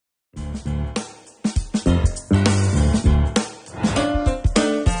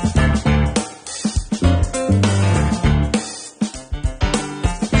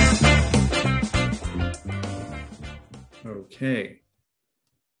Okay,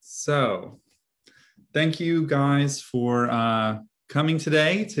 so thank you guys for coming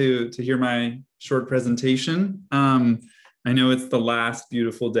today to hear my short presentation. I know it's the last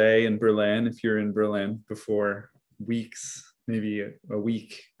beautiful day in Berlin, if you're in Berlin, before weeks, maybe a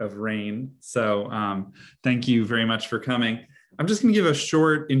week of rain. So thank you very much for coming. I'm just going to give a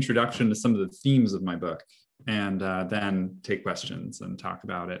short introduction to some of the themes of my book and then take questions and talk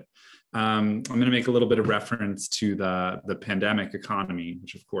about it. I'm going to make a little bit of reference to the pandemic economy,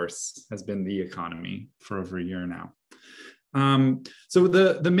 which of course has been the economy for over a year now. So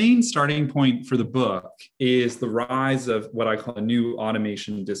the main starting point for the book is the rise of what I call a new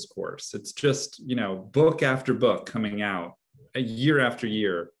automation discourse. It's just, book after book coming out year after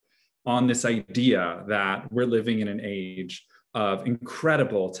year on this idea that we're living in an age of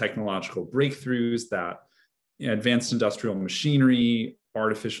incredible technological breakthroughs, that advanced industrial machinery,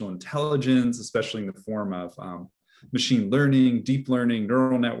 artificial intelligence, especially in the form of machine learning, deep learning,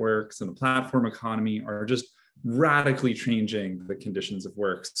 neural networks, and the platform economy are just radically changing the conditions of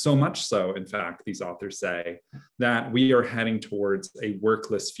work. So much so, in fact, these authors say that we are heading towards a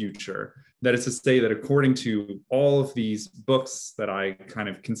workless future. That is to say that according to all of these books that I kind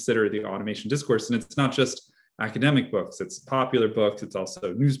of consider the automation discourse, and it's not just academic books, it's popular books, it's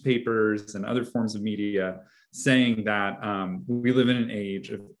also newspapers and other forms of media, saying that we live in an age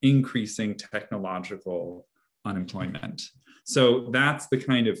of increasing technological unemployment. So that's the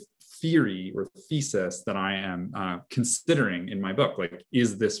kind of theory or thesis that I am considering in my book. Like,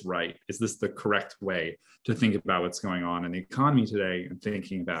 is this right? Is this the correct way to think about what's going on in the economy today and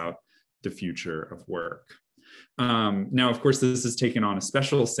thinking about the future of work? Now, of course, this has taken on a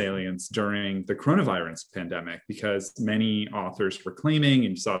special salience during the coronavirus pandemic, because many authors were claiming,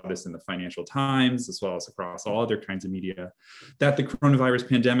 and you saw this in the Financial Times, as well as across all other kinds of media, that the coronavirus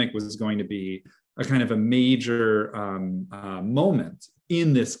pandemic was going to be a kind of a major moment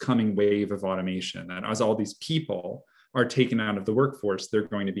in this coming wave of automation. And as all these people are taken out of the workforce, they're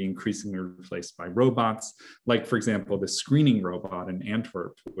going to be increasingly replaced by robots, like, for example, the screening robot in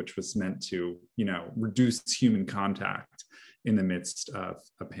Antwerp, which was meant to, reduce human contact in the midst of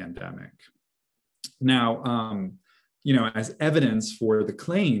a pandemic. Now, as evidence for the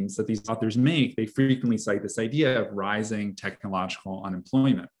claims that these authors make, they frequently cite this idea of rising technological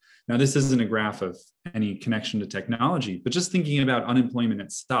unemployment. Now, this isn't a graph of any connection to technology, but just thinking about unemployment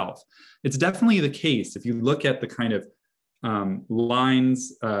itself, it's definitely the case. If you look at the kind of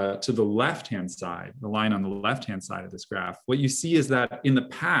lines to the left-hand side, the line on the left-hand side of this graph, what you see is that in the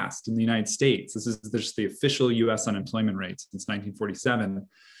past, in the United States, this is just the official US unemployment rate since 1947,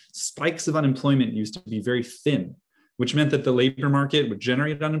 spikes of unemployment used to be very thin, which meant that the labor market would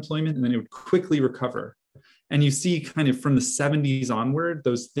generate unemployment and then it would quickly recover. And you see kind of from the 70s onward,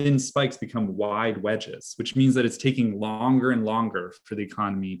 those thin spikes become wide wedges, which means that it's taking longer and longer for the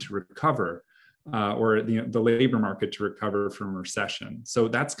economy to recover, or the labor market to recover from recession. So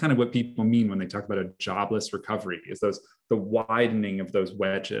that's kind of what people mean when they talk about a jobless recovery, is the widening of those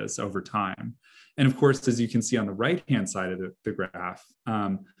wedges over time. And of course, as you can see on the right-hand side of the graph,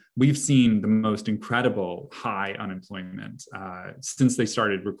 we've seen the most incredible high unemployment since they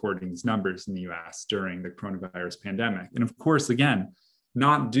started recording these numbers in the US during the coronavirus pandemic. And of course, again,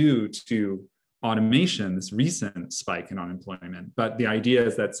 not due to automation, this recent spike in unemployment, but the idea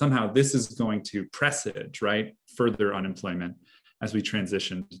is that somehow this is going to presage, right, further unemployment as we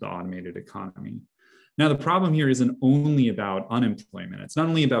transition to the automated economy. Now, the problem here isn't only about unemployment. It's not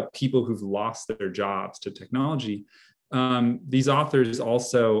only about people who've lost their jobs to technology. These authors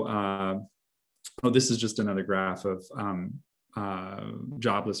also, this is just another graph of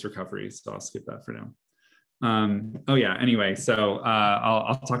jobless recovery, so I'll skip that for now. Anyway, so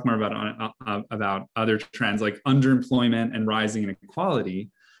I'll talk more about other trends like underemployment and rising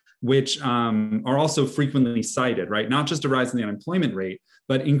inequality, which are also frequently cited, right? Not just a rise in the unemployment rate,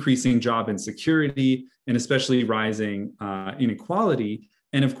 but increasing job insecurity and especially rising inequality.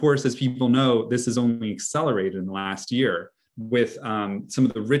 And of course, as people know, this has only accelerated in the last year with some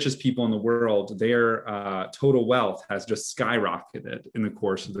of the richest people in the world. Their total wealth has just skyrocketed in the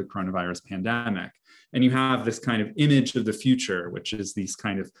course of the coronavirus pandemic. And you have this kind of image of the future, which is these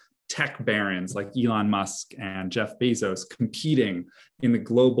kind of tech barons like Elon Musk and Jeff Bezos competing in the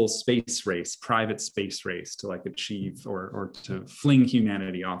global space race, private space race, to achieve or to fling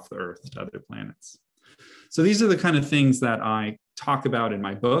humanity off the Earth to other planets. So these are the kind of things that I talk about in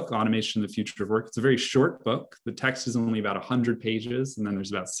my book, Automation, the Future of Work. It's a very short book. The text is only about 100 pages, and then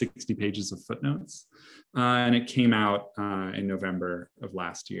there's about 60 pages of footnotes. And it came out in November of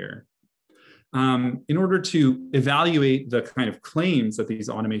last year. In order to evaluate the kind of claims that these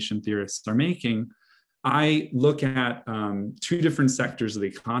automation theorists are making, I look at two different sectors of the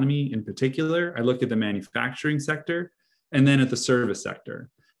economy in particular. I look at the manufacturing sector and then at the service sector.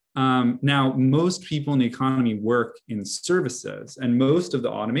 Now, most people in the economy work in services, and most of the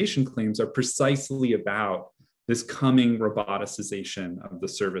automation claims are precisely about this coming roboticization of the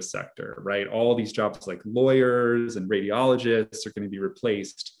service sector, right? All these jobs like lawyers and radiologists are going to be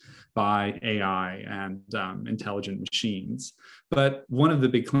replaced by AI and intelligent machines. But one of the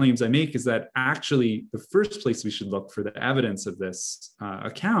big claims I make is that actually the first place we should look for the evidence of this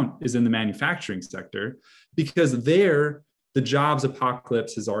account is in the manufacturing sector, because there the jobs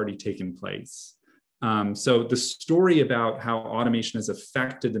apocalypse has already taken place. So the story about how automation has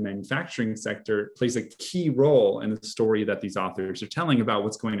affected the manufacturing sector plays a key role in the story that these authors are telling about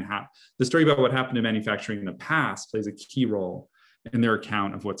what's going to happen. The story about what happened to manufacturing in the past plays a key role in their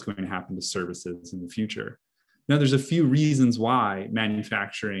account of what's going to happen to services in the future. Now, there's a few reasons why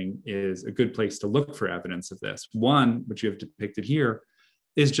manufacturing is a good place to look for evidence of this. One, which you have depicted here,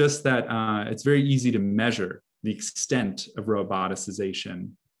 is just that it's very easy to measure the extent of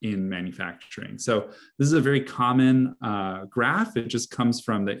roboticization in manufacturing. So this is a very common graph. It just comes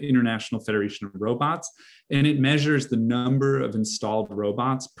from the International Federation of Robots, and it measures the number of installed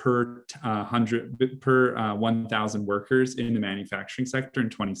robots per 1,000 workers in the manufacturing sector in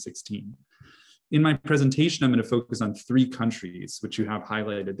 2016. In my presentation, I'm going to focus on three countries, which you have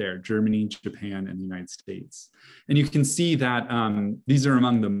highlighted there: Germany, Japan, and the United States. And you can see that these are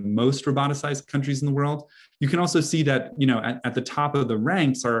among the most roboticized countries in the world. You can also see that, at the top of the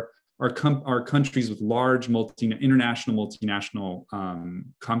ranks are countries with large international multinational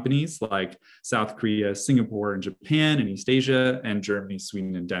companies like South Korea, Singapore, and Japan in East Asia, and Germany,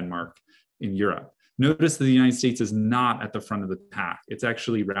 Sweden, and Denmark in Europe. Notice that the United States is not at the front of the pack. It's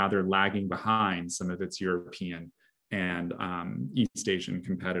actually rather lagging behind some of its European and East Asian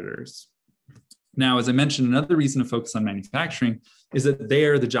competitors. Now, as I mentioned, another reason to focus on manufacturing is that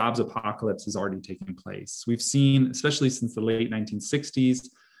there the jobs apocalypse has already taken place. We've seen, especially since the late 1960s,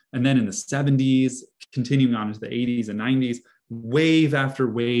 and then in the 70s, continuing on into the 80s and 90s, wave after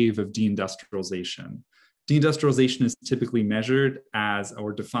wave of deindustrialization. Deindustrialization is typically measured as,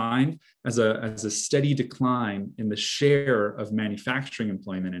 or defined as a steady decline in the share of manufacturing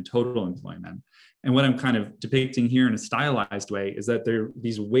employment and total employment. And what I'm kind of depicting here in a stylized way is that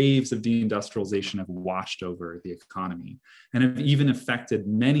these waves of deindustrialization have washed over the economy and have even affected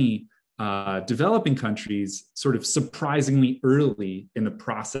many developing countries sort of surprisingly early in the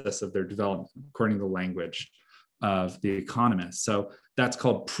process of their development, according to the language of the economists. So that's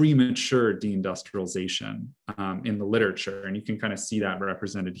called premature deindustrialization in the literature. And you can kind of see that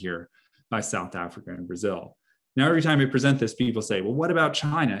represented here by South Africa and Brazil. Now, every time I present this, people say, well, what about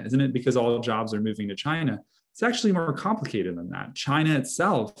China? Isn't it because all jobs are moving to China? It's actually more complicated than that. China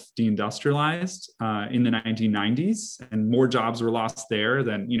itself deindustrialized in the 1990s, and more jobs were lost there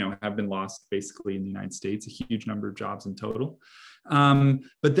than have been lost basically in the United States, a huge number of jobs in total.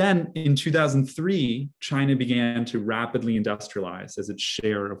 But then in 2003, China began to rapidly industrialize as its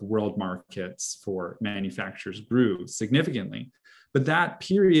share of world markets for manufacturers grew significantly. But that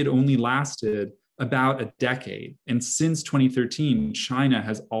period only lasted about a decade. And since 2013, China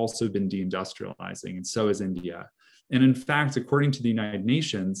has also been deindustrializing, and so has India. And in fact, according to the United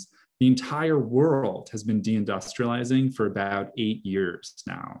Nations, the entire world has been deindustrializing for about 8 years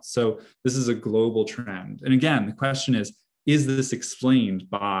now. So this is a global trend. And again, the question is this explained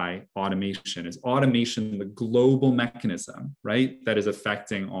by automation? Is automation the global mechanism, right, that is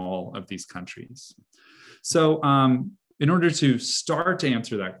affecting all of these countries? So in order to start to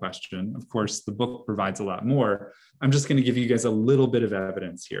answer that question, of course, the book provides a lot more. I'm just going to give you guys a little bit of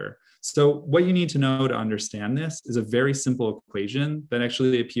evidence here. So what you need to know to understand this is a very simple equation that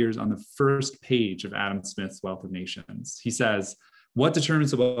actually appears on the first page of Adam Smith's Wealth of Nations. He says, what determines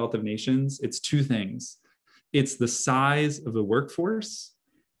the wealth of nations? It's two things. It's the size of the workforce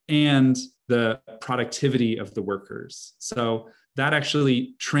and the productivity of the workers. So that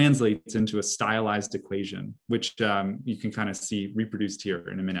actually translates into a stylized equation, which you can kind of see reproduced here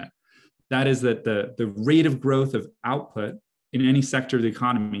in a minute. That is that the rate of growth of output in any sector of the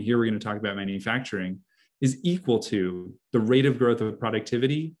economy, here we're going to talk about manufacturing, is equal to the rate of growth of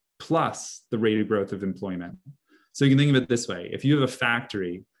productivity plus the rate of growth of employment. So you can think of it this way. If you have a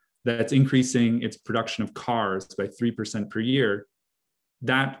factory that's increasing its production of cars by 3% per year,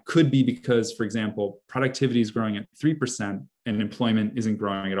 that could be because, for example, productivity is growing at 3% and employment isn't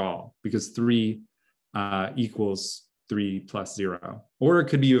growing at all, because 3 equals 3 plus 0. Or it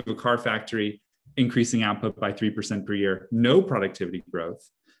could be you have a car factory increasing output by 3% per year, no productivity growth.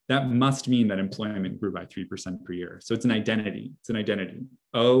 That must mean that employment grew by 3% per year. So it's an identity. It's an identity.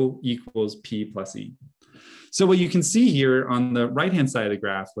 O equals P plus E. So what you can see here on the right-hand side of the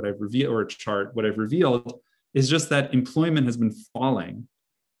graph, what I've revealed, or chart, what I've revealed is just that employment has been falling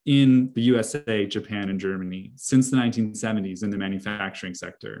in the USA, Japan, and Germany since the 1970s in the manufacturing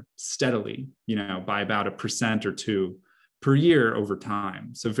sector steadily, by about 1% or 2% per year over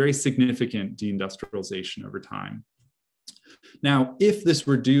time. So very significant deindustrialization over time. Now, if this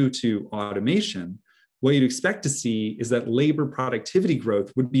were due to automation, what you'd expect to see is that labor productivity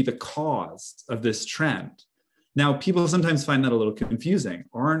growth would be the cause of this trend. Now, people sometimes find that a little confusing.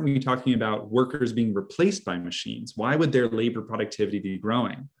 Aren't we talking about workers being replaced by machines? Why would their labor productivity be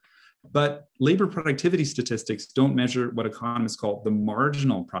growing? But labor productivity statistics don't measure what economists call the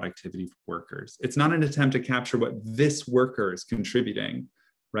marginal productivity of workers. It's not an attempt to capture what this worker is contributing,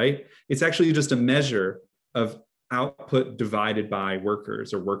 right? It's actually just a measure of output divided by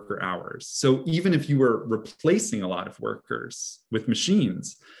workers or worker hours. So even if you were replacing a lot of workers with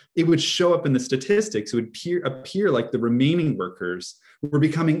machines, it would show up in the statistics. It would appear like the remaining workers were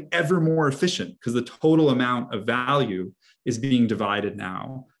becoming ever more efficient because the total amount of value is being divided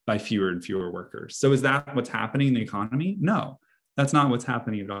now by fewer and fewer workers. So is that what's happening in the economy? No, that's not what's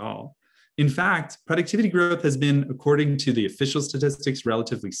happening at all. In fact, productivity growth has been, according to the official statistics,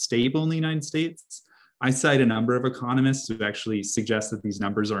 relatively stable in the United States. I cite a number of economists who actually suggest that these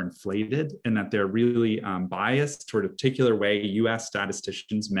numbers are inflated and that they're really biased toward a particular way US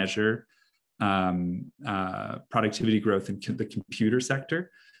statisticians measure productivity growth in the computer sector.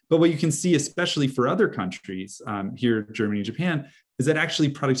 But what you can see, especially for other countries, here, Germany and Japan, is that actually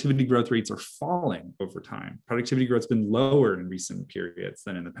productivity growth rates are falling over time. Productivity growth has been lower in recent periods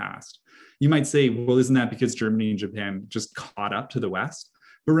than in the past. You might say, well, isn't that because Germany and Japan just caught up to the West?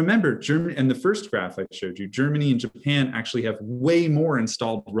 But remember, Germany, and the first graph I showed you, Germany and Japan actually have way more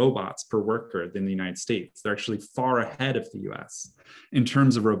installed robots per worker than the United States. They're actually far ahead of the US in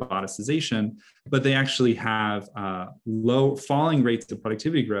terms of roboticization, but they actually have falling rates of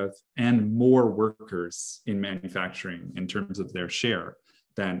productivity growth and more workers in manufacturing in terms of their share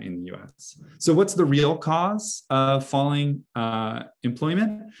than in the US. So what's the real cause of falling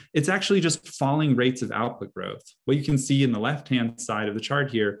employment? It's actually just falling rates of output growth. What you can see in the left-hand side of the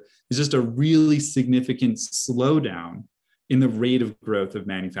chart here is just a really significant slowdown in the rate of growth of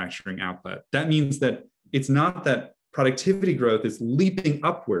manufacturing output. That means that it's not that productivity growth is leaping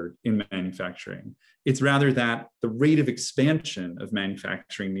upward in manufacturing. It's rather that the rate of expansion of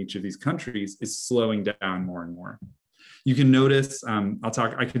manufacturing in each of these countries is slowing down more and more. You can notice,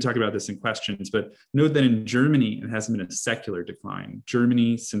 I can talk about this in questions, but note that in Germany, it hasn't been a secular decline.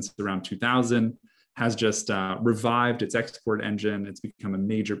 Germany, since around 2000, has just revived its export engine. It's become a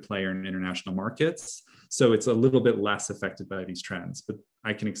major player in international markets. So it's a little bit less affected by these trends, but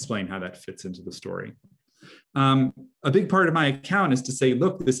I can explain how that fits into the story. A big part of my account is to say,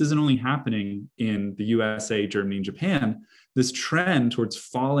 look, this isn't only happening in the USA, Germany, and Japan. This trend towards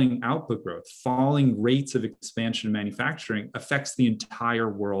falling output growth, falling rates of expansion in manufacturing affects the entire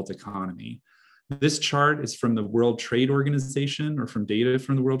world economy. This chart is from the World Trade Organization, or from data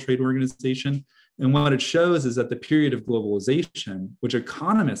from the World Trade Organization. And what it shows is that the period of globalization, which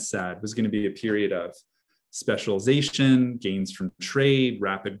economists said was going to be a period of specialization, gains from trade,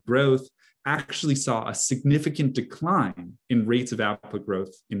 rapid growth, actually saw a significant decline in rates of output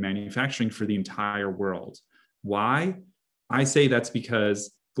growth in manufacturing for the entire world. Why? I say that's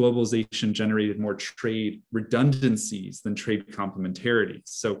because globalization generated more trade redundancies than trade complementarities.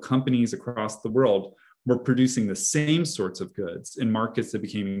 So companies across the world were producing the same sorts of goods in markets that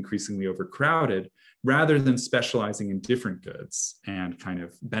became increasingly overcrowded, rather than specializing in different goods and kind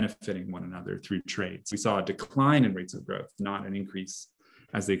of benefiting one another through trade. So we saw a decline in rates of growth, not an increase,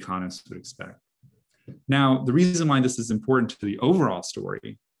 as the economists would expect. Now, the reason why this is important to the overall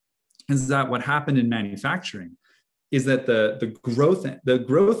story is that what happened in manufacturing is that the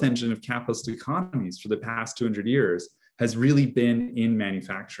growth engine of capitalist economies for the past 200 years has really been in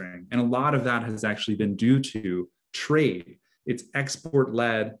manufacturing. And a lot of that has actually been due to trade. It's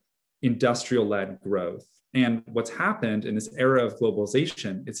export-led, industrial-led growth. And what's happened in this era of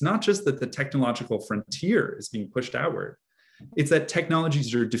globalization, it's not just that the technological frontier is being pushed outward, it's that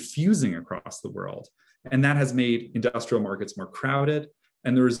technologies are diffusing across the world. And that has made industrial markets more crowded.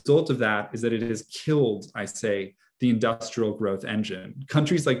 And the result of that is that it has killed, I say, the industrial growth engine.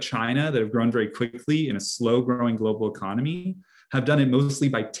 Countries like China that have grown very quickly in a slow growing global economy have done it mostly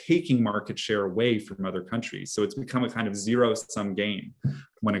by taking market share away from other countries. So it's become a kind of zero-sum game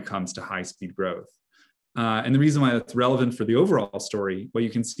when it comes to high-speed growth. And the reason why that's relevant for the overall story, what you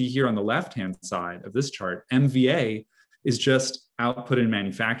can see here on the left-hand side of this chart, MVA is just output in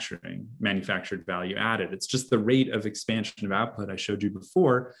manufacturing, manufactured value added. It's just the rate of expansion of output I showed you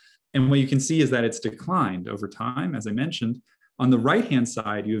before. And what you can see is that it's declined over time, as I mentioned. On the right-hand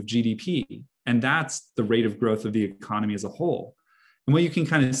side, you have GDP, and that's the rate of growth of the economy as a whole. And what you can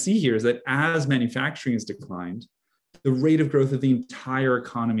kind of see here is that as manufacturing has declined, the rate of growth of the entire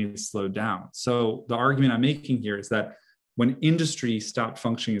economy has slowed down. So the argument I'm making here is that when industry stopped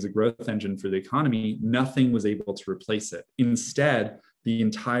functioning as a growth engine for the economy, nothing was able to replace it. Instead, the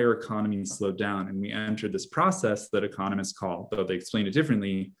entire economy slowed down, and we entered this process that economists call, though they explain it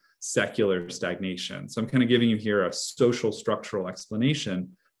differently, secular stagnation. So I'm kind of giving you here a social structural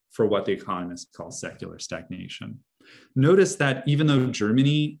explanation for what the economists call secular stagnation. Notice that even though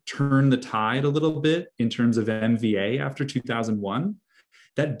Germany turned the tide a little bit in terms of MVA after 2001,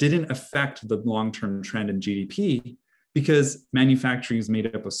 that didn't affect the long-term trend in GDP because manufacturing is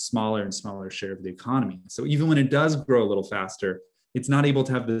made up a smaller and smaller share of the economy. So even when it does grow a little faster, it's not able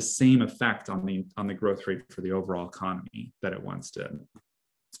to have the same effect on the growth rate for the overall economy that it once did.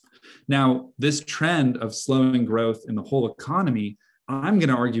 Now, this trend of slowing growth in the whole economy, I'm going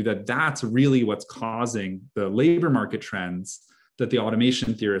to argue that that's really what's causing the labor market trends that the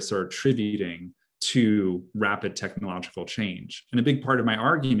automation theorists are attributing to rapid technological change. And a big part of my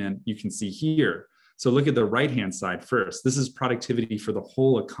argument you can see here. So look at the right-hand side first. This is productivity for the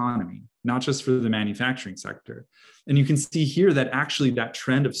whole economy, not just for the manufacturing sector. And you can see here that actually that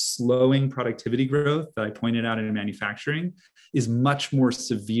trend of slowing productivity growth that I pointed out in manufacturing is much more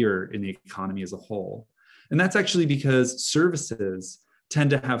severe in the economy as a whole. And that's actually because services tend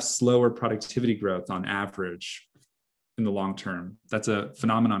to have slower productivity growth on average in the long term. That's a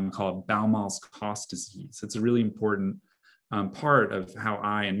phenomenon called Baumal's cost disease. It's a really important part of how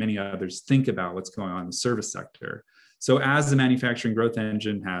I and many others think about what's going on in the service sector. So as the manufacturing growth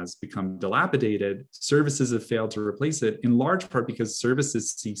engine has become dilapidated, services have failed to replace it, in large part because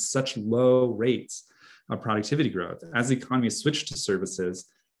services see such low rates of productivity growth. As the economy has switched to services,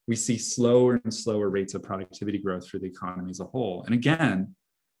 we see slower and slower rates of productivity growth for the economy as a whole. And again,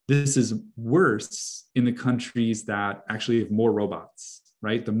 this is worse in the countries that actually have more robots,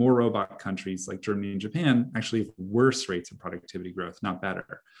 right? The more robot countries like Germany and Japan actually have worse rates of productivity growth, not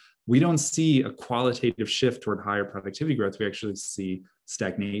better. We don't see a qualitative shift toward higher productivity growth. We actually see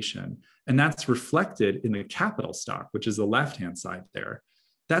stagnation. And that's reflected in the capital stock, which is the left-hand side there.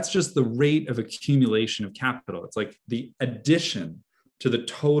 That's just the rate of accumulation of capital. It's like the addition to the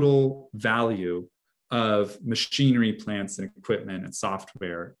total value of machinery, plants, and equipment and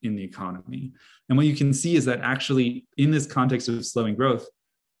software in the economy. And what you can see is that actually in this context of slowing growth,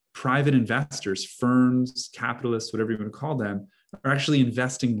 private investors, firms, capitalists, whatever you want to call them, are actually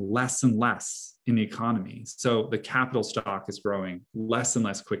investing less and less in the economy. So the capital stock is growing less and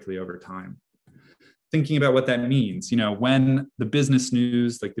less quickly over time. Thinking about what that means, when the business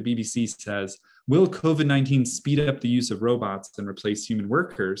news, like the BBC says, will COVID-19 speed up the use of robots and replace human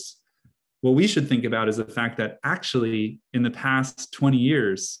workers? What we should think about is the fact that actually in the past 20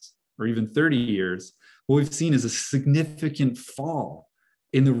 years or even 30 years, what we've seen is a significant fall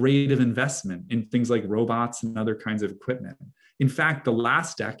in the rate of investment in things like robots and other kinds of equipment. In fact, the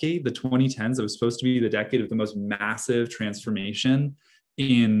last decade, the 2010s, that was supposed to be the decade of the most massive transformation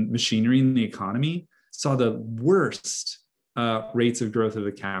in machinery in the economy, saw the worst rates of growth of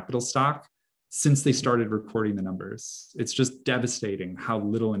the capital stock since they started recording the numbers. It's just devastating how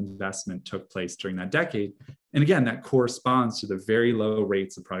little investment took place during that decade. And again, that corresponds to the very low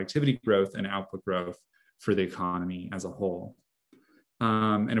rates of productivity growth and output growth for the economy as a whole.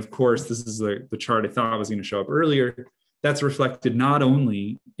 And of course, this is the chart I thought was going to show up earlier. That's reflected not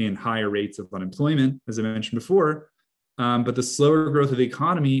only in higher rates of unemployment, as I mentioned before, but the slower growth of the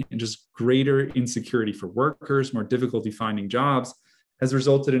economy and just greater insecurity for workers, more difficulty finding jobs, has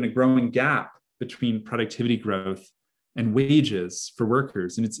resulted in a growing gap between productivity growth and wages for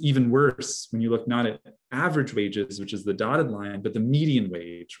workers. And it's even worse when you look not at average wages, which is the dotted line, but the median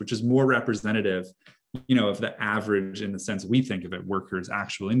wage, which is more representative, of the average in the sense we think of it, workers'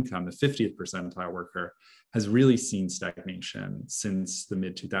 actual income. The 50th percentile worker has really seen stagnation since the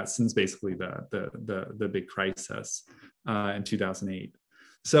mid-2000s, since basically the big crisis in 2008.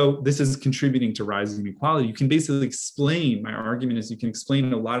 So this is contributing to rising inequality. You can basically explain, my argument is you can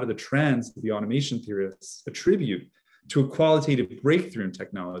explain a lot of the trends that the automation theorists attribute to a qualitative breakthrough in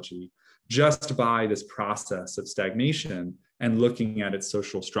technology just by this process of stagnation and looking at its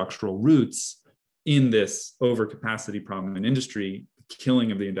social structural roots in this overcapacity problem in industry,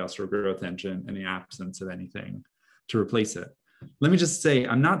 killing of the industrial growth engine and the absence of anything to replace it. Let me just say,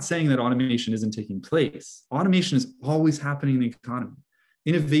 I'm not saying that automation isn't taking place. Automation is always happening in the economy.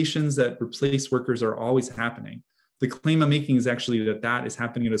 Innovations that replace workers are always happening. the claim I'm making is actually that is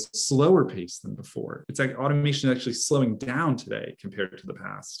happening at a slower pace than before. It's like automation is actually slowing down today compared to the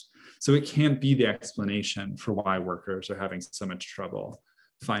past. So it can't be the explanation for why workers are having so much trouble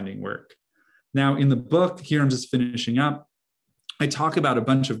finding work. Now, in the book, here I'm just finishing up, I talk about a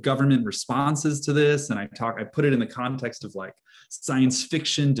bunch of government responses to this, and I put it in the context of like science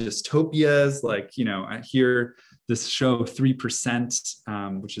fiction dystopias, like, I hear this show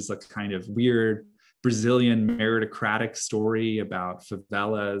 3%, which is a kind of weird Brazilian meritocratic story about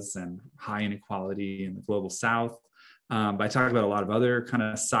favelas and high inequality in the global South. But I talk about a lot of other kind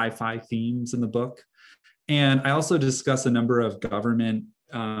of sci-fi themes in the book. And I also discuss a number of government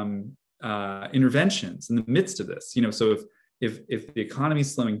interventions in the midst of this. So if the economy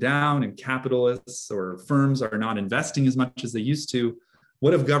is slowing down and capitalists or firms are not investing as much as they used to,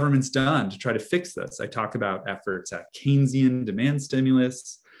 what have governments done to try to fix this? I talk about efforts at Keynesian demand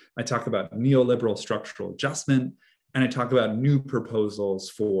stimulus. I talk about neoliberal structural adjustment, and I talk about new proposals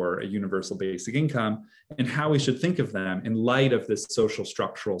for a universal basic income and how we should think of them in light of this social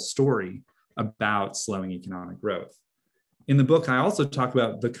structural story about slowing economic growth. In the book, I also talk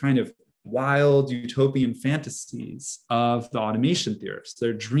about the kind of wild utopian fantasies of the automation theorists,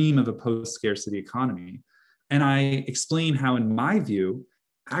 their dream of a post-scarcity economy. And I explain how, in my view,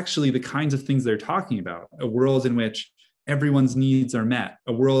 actually the kinds of things they're talking about, a world in which everyone's needs are met,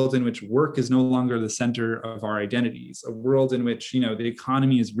 a world in which work is no longer the center of our identities, a world in which, the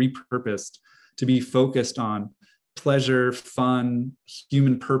economy is repurposed to be focused on pleasure, fun,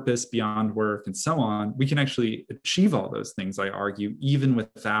 human purpose beyond work, and so on, we can actually achieve all those things, I argue, even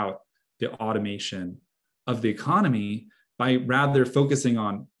without the automation of the economy, by rather focusing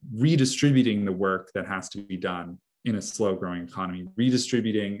on redistributing the work that has to be done in a slow growing economy,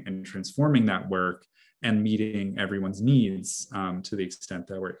 redistributing and transforming that work and meeting everyone's needs to the extent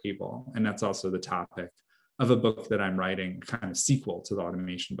that we're able. And that's also the topic of a book that I'm writing, kind of sequel to the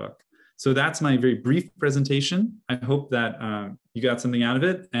automation book. So that's my very brief presentation. I hope that you got something out of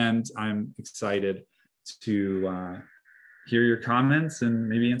it, and I'm excited to hear your comments and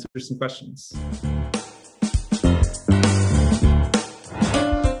maybe answer some questions.